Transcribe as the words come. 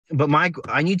but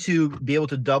I need to be able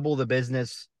to double the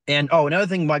business. And oh, another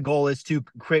thing, my goal is to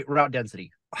create route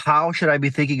density. How should I be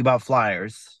thinking about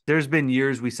flyers? There's been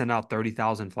years we send out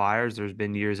 30,000 flyers. There's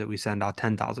been years that we send out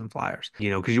 10,000 flyers,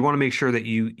 because you want to make sure that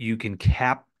you can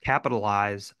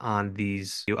capitalize on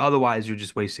these. Otherwise, you're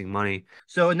just wasting money.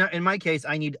 So in my case,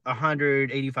 I need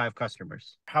 185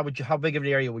 customers. How big of an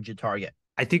area would you target?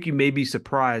 I think you may be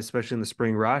surprised, especially in the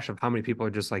spring rush, of how many people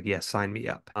are just like, yes, sign me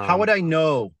up. How would I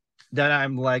know that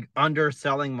I'm like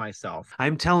underselling myself?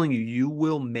 I'm telling you, you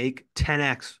will make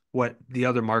 10x what the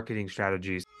other marketing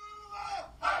strategies.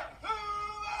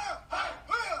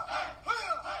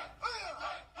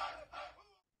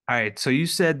 All right. So you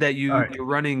said that All right. you're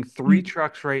running three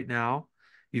trucks right now.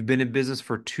 You've been in business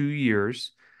for 2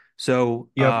 years. So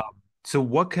Yep. so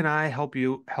what can I help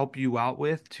you out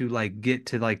with to like get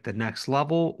to like the next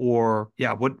level? Or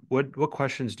yeah, what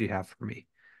questions do you have for me?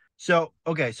 So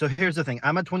okay, so here's the thing.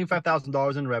 I'm at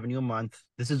 $25,000 in revenue a month.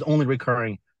 This is only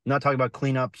recurring. I'm not talking about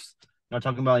cleanups, not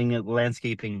talking about any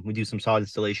landscaping. We do some solid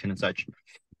installation and such.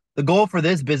 The goal for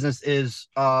this business is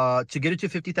to get it to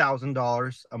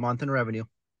 $50,000 a month in revenue,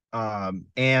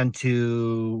 and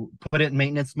to put it in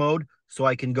maintenance mode so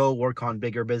I can go work on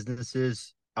bigger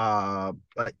businesses,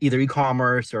 either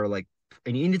e-commerce or like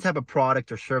any type of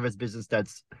product or service business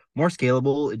that's more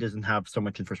scalable. It doesn't have so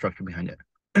much infrastructure behind it.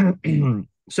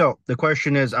 So the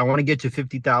question is, I want to get to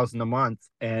 50,000 a month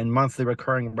and monthly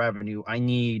recurring revenue. I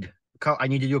need to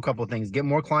do a couple of things: get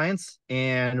more clients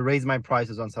and raise my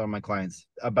prices on some of my clients.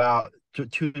 About 2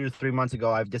 to 3 months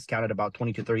ago, I've discounted about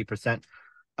 20 to 30%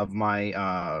 of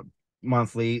my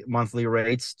monthly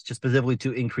rates, just specifically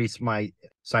to increase my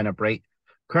sign up rate.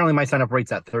 Currently, my sign up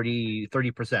rate's at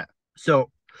 30%.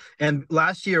 So, and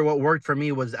last year, what worked for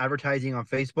me was advertising on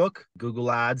Facebook,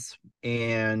 Google Ads,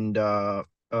 and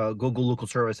Google local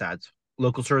service ads.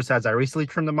 Local service ads, I recently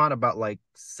turned them on about like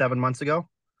 7 months ago,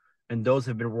 and those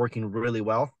have been working really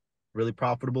well, really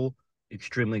profitable,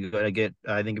 extremely good. I get,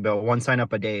 I think, about one sign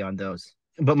up a day on those.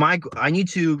 But I need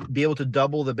to be able to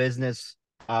double the business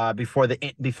before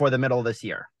the middle of this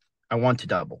year. I want to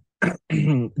double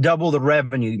the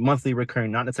revenue, monthly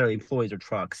recurring, not necessarily employees or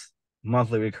trucks,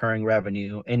 monthly recurring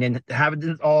revenue, and then have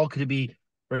it all could be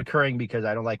recurring because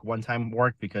I don't like one time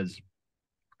work because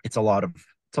it's a lot of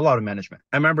it's a lot of management.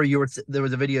 I remember there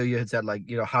was a video you had said like,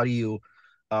 how do you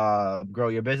grow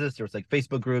your business? There was like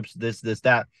Facebook groups, this,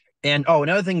 that. And oh,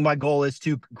 another thing, my goal is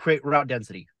to create route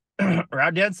density.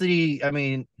 Route density, I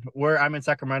mean, where I'm in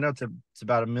Sacramento, it's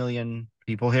about 1 million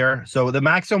people here. So the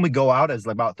maximum we go out is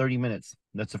like about 30 minutes.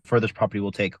 That's the furthest property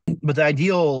we'll take. But the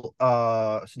ideal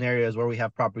scenario is where we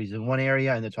have properties in one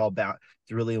area and it's all about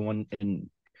it's really one and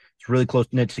it's really close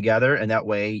knit together, and that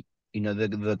way,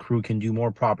 the crew can do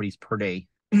more properties per day.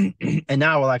 And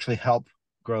that will actually help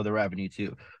grow the revenue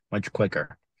too much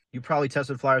quicker. You probably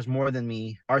tested flyers more than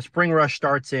me. Our spring rush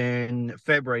starts in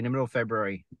February, in the middle of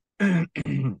February.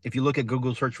 If you look at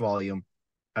Google search volume,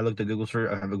 I looked at Google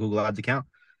search, I have a Google Ads account,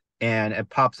 and it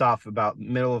pops off about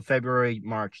middle of February,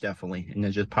 March, definitely. And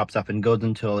it just pops up and goes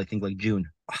until I think like June.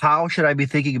 How should I be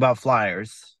thinking about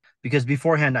flyers? Because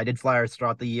beforehand, I did flyers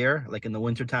throughout the year. Like in the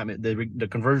wintertime, the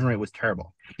conversion rate was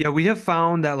terrible. Yeah, we have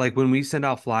found that like when we send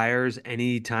out flyers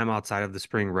any time outside of the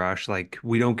spring rush, like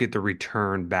we don't get the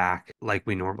return back like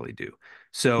we normally do.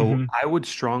 So Mm-hmm. I would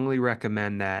strongly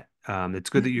recommend that.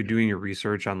 It's good that you're doing your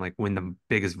research on like when the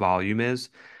biggest volume is.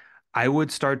 I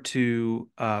would start to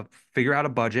figure out a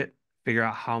budget, figure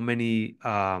out how many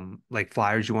like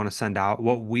flyers you want to send out.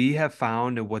 What we have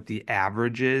found and what the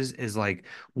average is like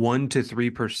 1 to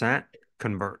 3%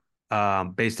 convert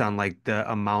based on like the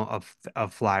amount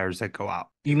of flyers that go out.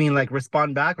 You mean like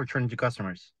respond back or turn to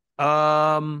customers?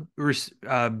 Res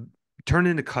turn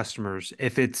into customers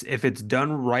if it's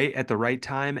done right at the right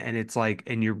time and it's like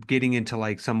and you're getting into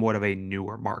like somewhat of a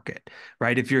newer market,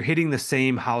 right? If you're hitting the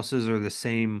same houses or the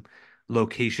same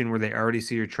location where they already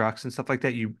see your trucks and stuff like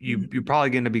that, you're probably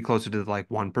going to be closer to like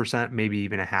 1%, maybe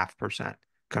even a 0.5%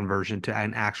 conversion to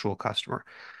an actual customer.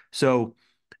 So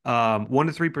 1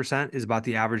 to 3% is about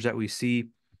the average that we see.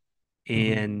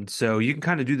 Mm-hmm. And so you can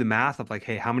kind of do the math of like,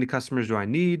 hey, how many customers do I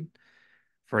need?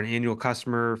 For an annual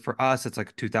customer, for us, it's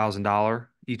like $2,000.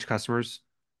 Each customer's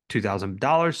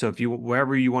 $2,000. So if you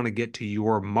wherever you want to get to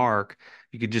your mark,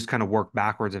 you could just kind of work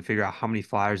backwards and figure out how many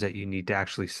flyers that you need to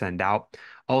actually send out.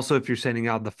 Also, if you're sending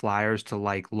out the flyers to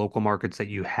like local markets that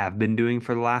you have been doing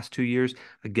for the last 2 years,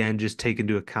 again, just take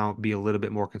into account, be a little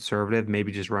bit more conservative,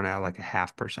 maybe just run out like a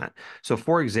 0.5%. So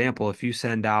for example, if you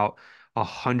send out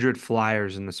 100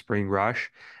 flyers in the spring rush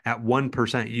at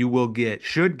 1%,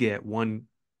 should get one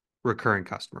recurring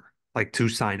customer, like to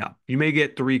sign up. You may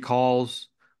get 3 calls,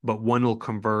 but one will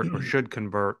convert or should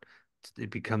convert.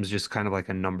 It becomes just kind of like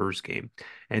a numbers game.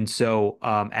 And so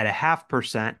at a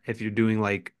 0.5%, if you're doing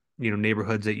like,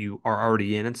 neighborhoods that you are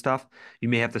already in and stuff, you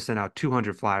may have to send out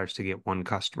 200 flyers to get one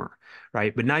customer,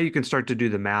 right? But now you can start to do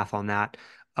the math on that.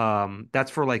 That's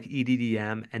for like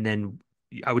EDDM, and then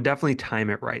I would definitely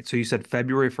time it right. So you said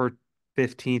February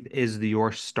 15th is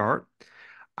your start.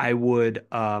 I would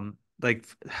like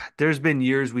there's been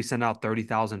years we send out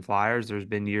 30,000 flyers. There's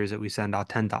been years that we send out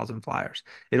 10,000 flyers.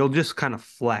 It'll just kind of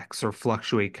flex or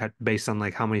fluctuate based on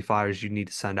like how many flyers you need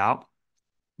to send out.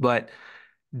 But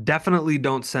definitely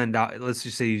don't send out, let's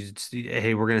just say,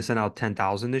 hey, we're going to send out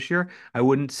 10,000 this year. I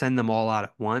wouldn't send them all out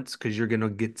at once because you're going to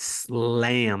get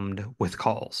slammed with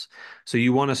calls. So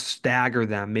you want to stagger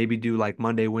them, maybe do like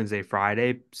Monday, Wednesday,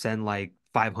 Friday, send like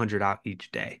 500 out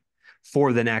each day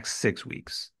for the next 6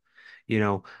 weeks. You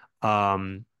know,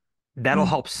 that'll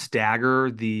help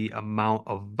stagger the amount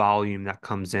of volume that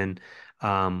comes in.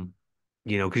 Um,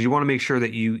 because you want to make sure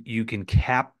that you can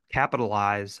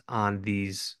capitalize on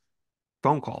these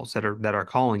phone calls that are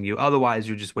calling you. Otherwise,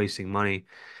 you're just wasting money.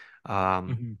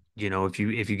 Mhm. If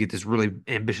you get this really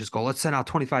ambitious goal, let's send out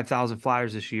 25,000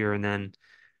 flyers this year, and then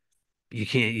you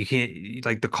can't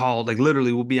like the call, like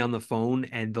literally we'll be on the phone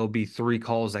and there'll be 3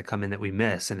 calls that come in that we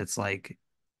miss, and it's like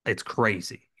it's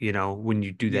crazy, when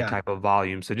you do that Yeah. type of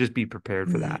volume. So just be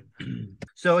prepared for that.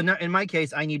 So in my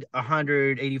case, I need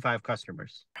 185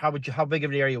 customers. How big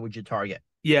of an area would you target?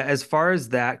 Yeah, as far as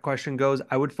that question goes,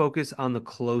 I would focus on the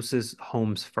closest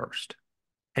homes first.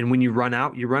 And when you run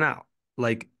out, you run out.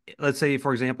 Like, let's say,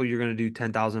 for example, you're going to do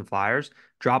 10,000 flyers,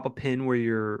 drop a pin where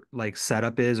your like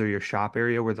setup is or your shop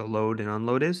area where the load and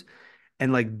unload is,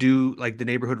 and like do like the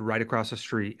neighborhood right across the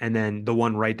street and then the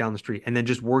one right down the street, and then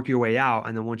just work your way out.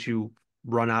 And then once you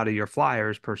run out of your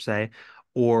flyers per se,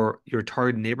 or your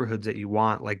target neighborhoods that you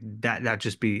want, like that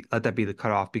just be let that be the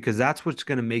cutoff, because that's what's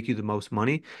going to make you the most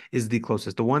money is the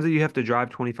closest. The ones that you have to drive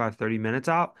 25, 30 minutes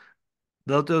out,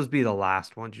 those be the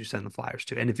last ones you send the flyers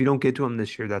to. And if you don't get to them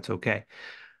this year, that's okay.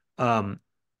 Um,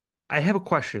 I have a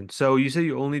question. So you say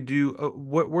you only do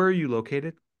where are you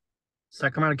located?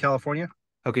 Sacramento, California.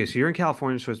 Okay, so you're in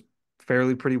California, so it's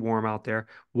fairly pretty warm out there.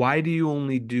 Why do you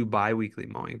only do bi-weekly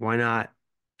mowing? Why not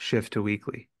shift to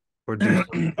weekly or do some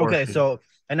Okay, portion? so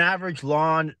an average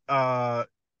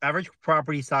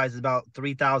property size is about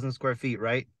 3,000 square feet,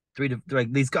 right? Three to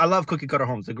like these. I love cookie cutter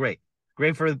homes. They're great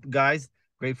for guys,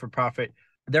 great for profit.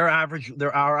 Our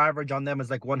average on them is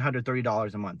like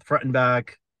 $130 a month, front and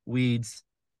back, weeds,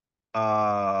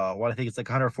 what I think it's like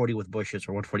 140 with bushes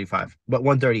or 145, but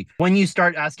 130. When you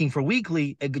start asking for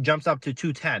weekly, it jumps up to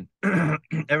 210.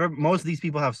 Most of these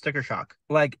people have sticker shock.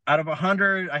 Like out of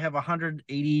 100, I have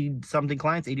 180 something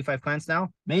clients, 85 clients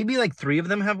now. Maybe like 3 of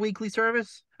them have weekly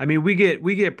service. I mean, we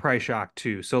get price shock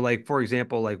too. So like for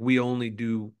example, like we only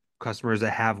do customers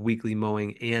that have weekly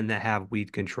mowing and that have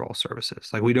weed control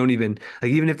services. Like we don't even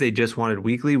like even if they just wanted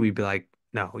weekly, we'd be like,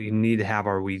 no, you need to have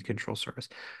our weed control service.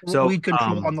 So Weed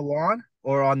control on the lawn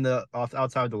or on the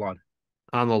outside the lawn.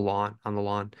 on the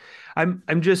lawn.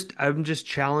 I'm just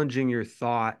challenging your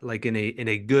thought like in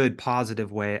a good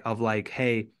positive way of like,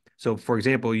 hey, so for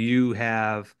example, you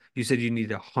said you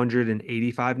need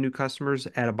 185 new customers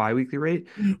at a biweekly rate.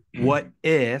 What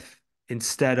if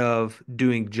instead of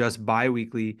doing just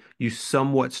biweekly, you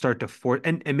somewhat start to force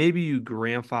and maybe you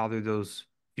grandfather those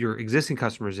your existing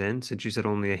customers in, since you said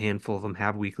only a handful of them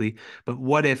have weekly, but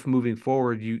what if moving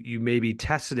forward you maybe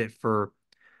tested it for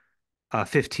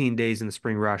 15 days in the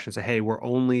spring rush and say, hey, we're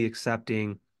only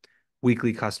accepting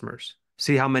weekly customers.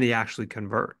 See how many actually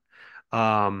convert.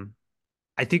 Um,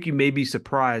 I think you may be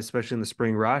surprised, especially in the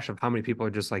spring rush, of how many people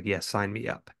are just like, yes, sign me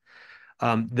up.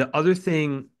 The other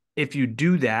thing, if you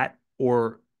do that,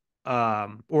 or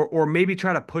maybe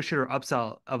try to push it or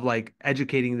upsell of like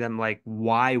educating them like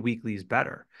why weekly is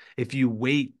better. If you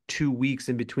wait 2 weeks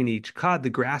in between each cut, the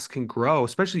grass can grow,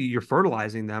 especially you're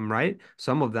fertilizing them, right?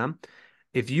 Some of them.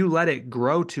 If you let it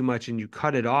grow too much and you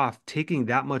cut it off, taking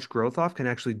that much growth off can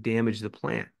actually damage the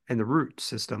plant and the root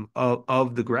system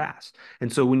of the grass.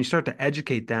 And so when you start to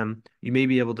educate them, you may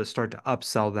be able to start to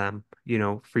upsell them,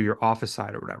 for your office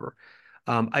side or whatever.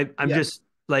 I'm Yeah, just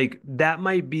like that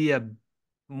might be a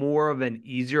more of an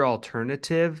easier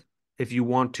alternative if you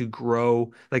want to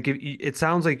grow. Like if it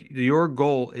sounds like your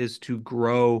goal is to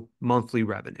grow monthly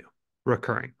revenue,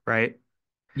 recurring, right?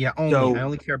 yeah. I So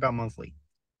only care about monthly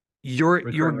you're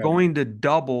recurring revenue. going to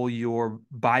double your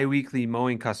biweekly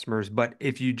mowing customers, but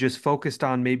if you just focused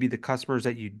on maybe the customers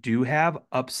that you do have,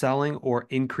 upselling or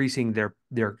increasing their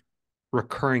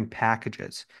recurring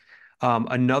packages.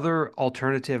 Another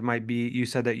alternative might be you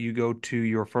said that you go to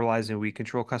your fertilizer and weed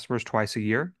control customers twice a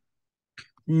year.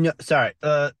 No, sorry.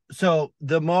 So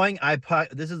the mowing,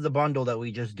 this is the bundle that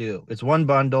we just do. It's one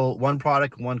bundle, one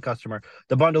product, one customer.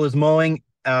 The bundle is mowing,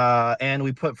 and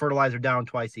we put fertilizer down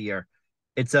twice a year.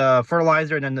 It's a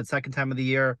fertilizer, and then the second time of the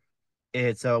year,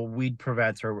 it's a weed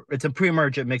preventer. It's a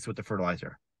pre-emergent mixed with the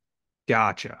fertilizer.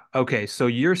 Gotcha. Okay, so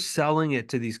you're selling it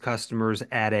to these customers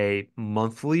at a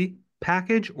monthly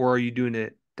package, or are you doing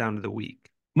it down to the week?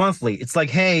 Monthly. It's like,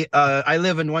 hey, I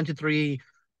live in 123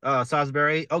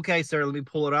 Salisbury. Okay, sir, let me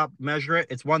pull it up, measure it.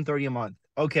 It's 130 a month.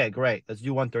 Okay, great. Let's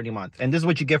do 130 a month. And this is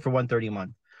what you get for 130 a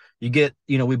month. You get,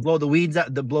 we blow the weeds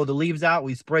out, blow the leaves out,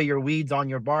 we spray your weeds on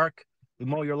your bark, we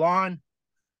mow your lawn.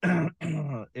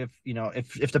 If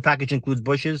the package includes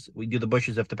bushes, we do the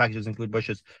bushes if the packages include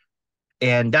bushes.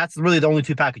 And that's really the only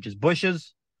two packages: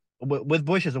 bushes with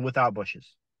bushes and without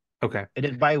bushes. Okay. It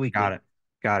is Got bi-weekly. it.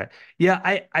 Got it.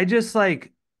 Yeah, I just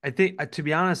like I think to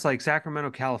be honest, like Sacramento,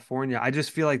 California, I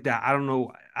just feel like that. I don't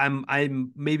know.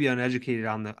 I'm maybe uneducated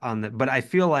on the, but I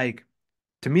feel like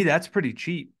to me that's pretty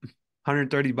cheap.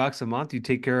 $130 a month, you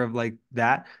take care of like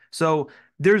that. So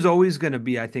there's always going to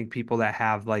be, I think, people that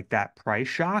have like that price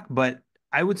shock, but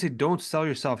I would say don't sell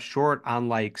yourself short on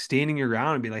like standing your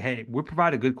ground and be like, hey, we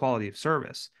provide a good quality of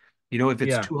service. If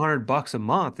it's Yeah, $200 a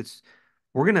month,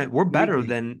 we're better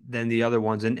weekly. than the other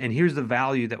ones. And here's the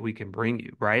value that we can bring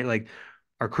you, right? Like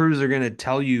our crews are gonna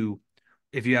tell you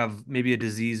if you have maybe a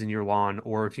disease in your lawn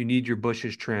or if you need your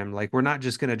bushes trimmed. Like we're not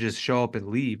just gonna just show up and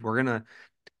leave. We're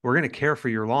gonna care for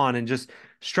your lawn and just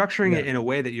structuring Yeah. it in a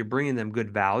way that you're bringing them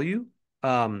good value.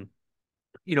 Um,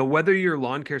 whether your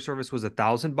lawn care service was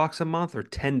 $1,000 a month or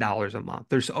 $10 a month,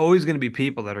 there's always going to be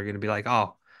people that are going to be like,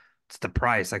 "Oh, it's the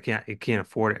price. I can't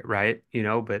afford it." Right?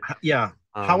 But Yeah.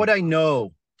 How would um, I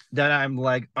know that I'm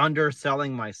like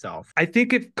underselling myself? I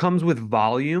think it comes with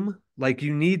volume. Like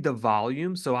you need the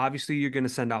volume. So obviously you're going to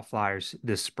send out flyers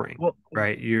this spring, Well,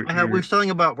 right? You're we're you're we're signing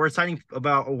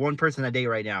about one person a day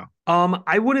right now.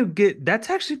 I wouldn't get that's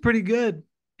actually pretty good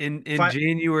in Five,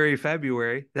 January,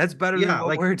 February. That's better than yeah, what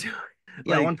like we're doing.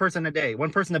 yeah, one Like person a day,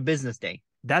 one person a business day.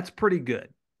 that's pretty good.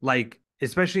 Like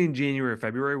especially in January,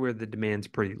 February, where the demand's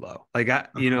pretty low. Like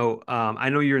Uh-huh. I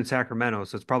know you're in Sacramento,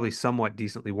 so it's probably somewhat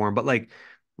decently warm. But like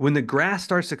when the grass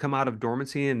starts to come out of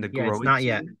dormancy and the Yeah, it's growing not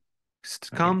yet. season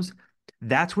Not yet. comes,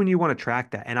 that's when you want to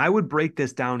track that. And I would break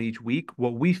this down each week.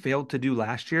 What we failed to do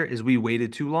last year is we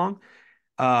waited too long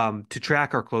to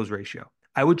track our close ratio.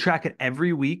 I would track it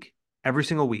every week, every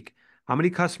single week. How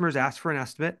many customers asked for an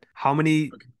estimate? How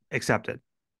many Okay. accepted?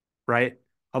 Right?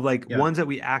 Of like Yeah. ones that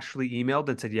we actually emailed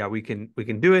and said, yeah, we can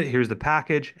do it. Here's the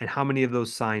package, and how many of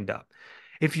those signed up.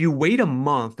 If you wait a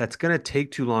month, that's going to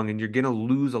take too long, and you're going to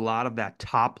lose a lot of that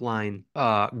top line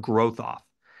growth off.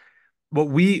 What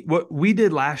we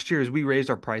did last year is we raised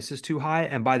our prices too high,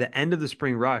 and by the end of the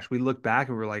spring rush, we looked back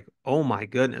and we're like, oh my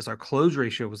goodness, our close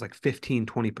ratio was like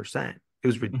 15-20%. It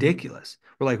was Hmm. ridiculous.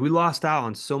 We're like, we lost out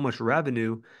on so much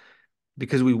revenue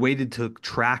because we waited to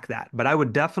track that. But I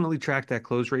would definitely track that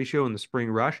close ratio in the spring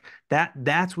rush.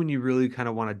 That's when you really kind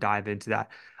of want to dive into that.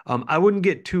 I wouldn't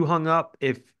get too hung up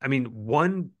if I mean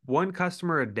one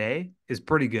customer a day is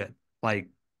pretty good, like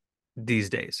these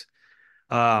days.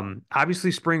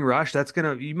 Obviously spring rush, that's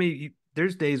gonna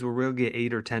there's days where we'll get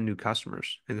 8 or 10 new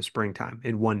customers in the springtime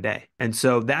in one day. And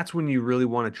so that's when you really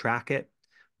want to track it.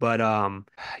 But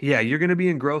yeah, you're gonna be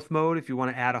in growth mode if you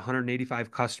want to add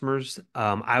 185 customers.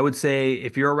 I would say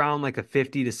if you're around like a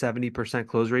 50 to 70%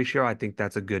 close ratio, I think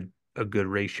that's a good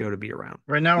ratio to be around.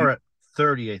 Right now we're at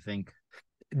 30, I think.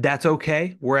 That's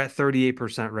okay. We're at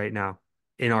 38% right now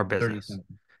in our 30 business.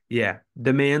 something. Yeah,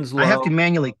 demand's I have to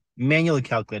low. manually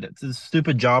calculate it. It's a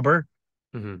stupid jobber.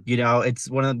 Mhm. It's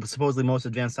one of the supposedly most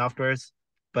advanced softwares,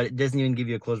 but it doesn't even give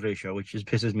you a close ratio, which just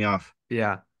pisses me off.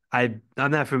 Yeah, I'm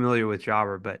not familiar with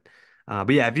Java, but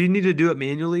yeah, if you need to do it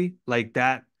manually like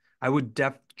that, I would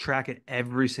def track it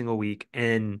every single week.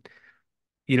 And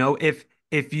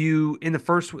if you in the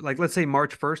first like let's say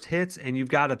March 1st hits and you've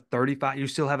got a 35, you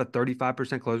still have a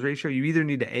 35% close ratio. You either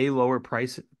need to lower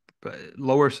price,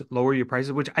 lower your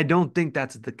prices, which I don't think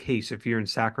that's the case if you're in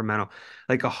Sacramento.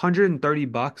 Like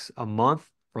 $130 a month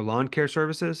for lawn care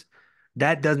services,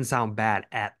 that doesn't sound bad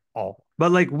at all.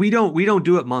 But like we don't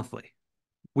do it monthly.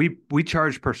 We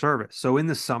charge per service. So in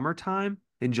the summertime,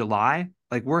 in July,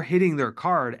 like we're hitting their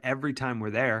card every time we're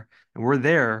there, and we're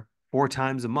there 4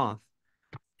 times a month.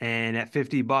 And at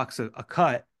 $50 a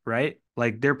cut, right?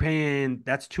 Like they're paying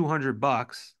that's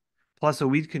 $200 plus a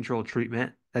weed control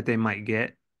treatment that they might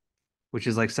get, which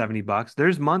is like $70.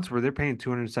 There's months where they're paying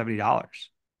 $270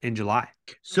 in July.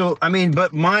 So I mean,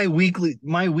 but my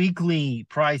weekly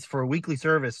price for a weekly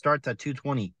service starts at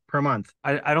 220 per month.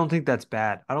 I don't think that's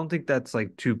bad. I don't think that's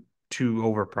like too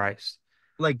overpriced.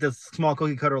 like the small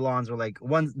cookie cutter lawns are like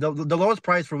the lowest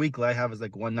price for weekly I have is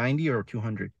like 190 or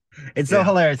 200. It's so Yeah.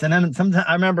 hilarious. And then sometimes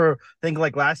I remember thinking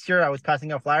like last year I was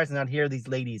passing out flyers and I'd hear these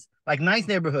ladies like nice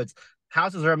neighborhoods.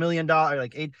 Houses are $1 million,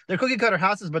 like eight. They're cookie cutter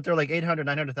houses, but they're like 800,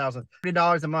 900,000.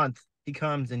 $40 a month. He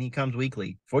comes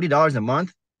weekly. $40 a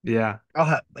month. Yeah.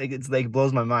 Like it's like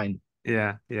blows my mind.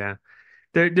 Yeah. Yeah.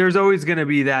 There's always going to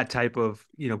be that type of,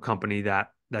 company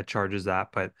that charges that.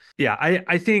 But yeah,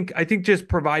 I think just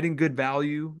providing good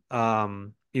value,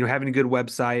 having a good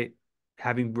website,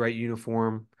 having bright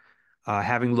uniform,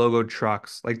 having logo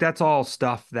trucks, like that's all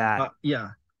stuff that,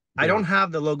 Yeah. I you don't know,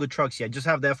 have the logo trucks yet. Just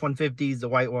have the F-150s, the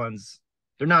white ones.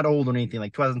 They're not old or anything,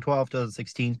 like 2012,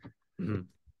 2016.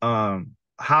 mhm.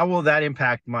 How will that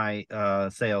impact my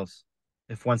sales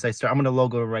if once I start? I'm gonna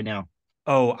logo it right now.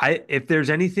 Oh, if there's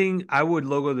anything, I would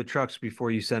logo the trucks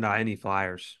before you send out any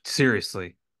flyers.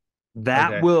 Seriously. Okay.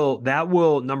 That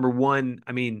will number one,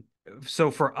 I mean,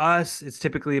 so for us, it's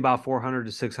typically about $400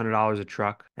 to $600 a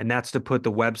truck, and that's to put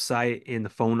the website and the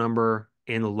phone number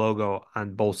and the logo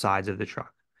on both sides of the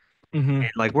truck. Mm-hmm.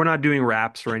 And like we're not doing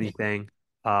wraps or anything.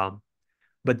 Um,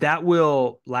 but that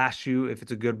will last you if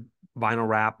it's a good vinyl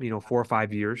wrap, 4 or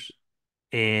 5 years.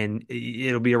 And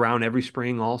it'll be around every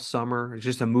spring, all summer. It's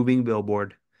just a moving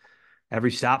billboard.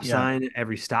 Every stop Yeah. sign,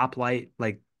 every stoplight,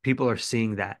 like people are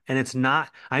seeing that. And it's not,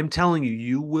 I'm telling you,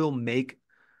 you will make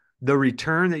the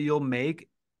return that you'll make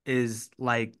is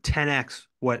like 10x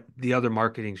what the other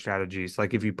marketing strategies.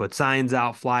 Like if you put signs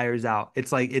out, flyers out,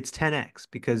 it's like it's 10x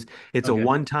because it's a Okay.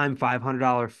 one-time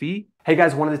 $500 fee. Hey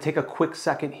guys, wanted to take a quick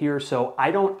second here. So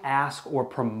I don't ask or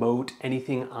promote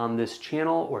anything on this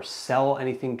channel or sell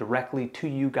anything directly to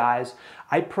you guys.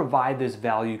 I provide this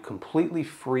value completely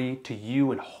free to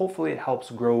you, and hopefully it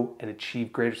helps grow and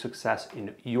achieve greater success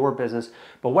in your business.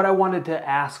 But what I wanted to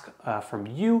ask from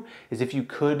you is if you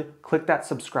could click that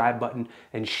subscribe button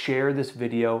and share this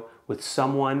video with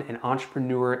someone, an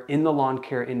entrepreneur in the lawn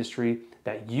care industry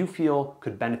that you feel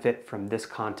could benefit from this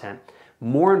content.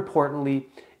 More importantly,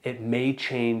 it may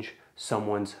change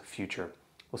someone's future.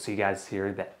 We'll see you guys here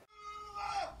in a bit.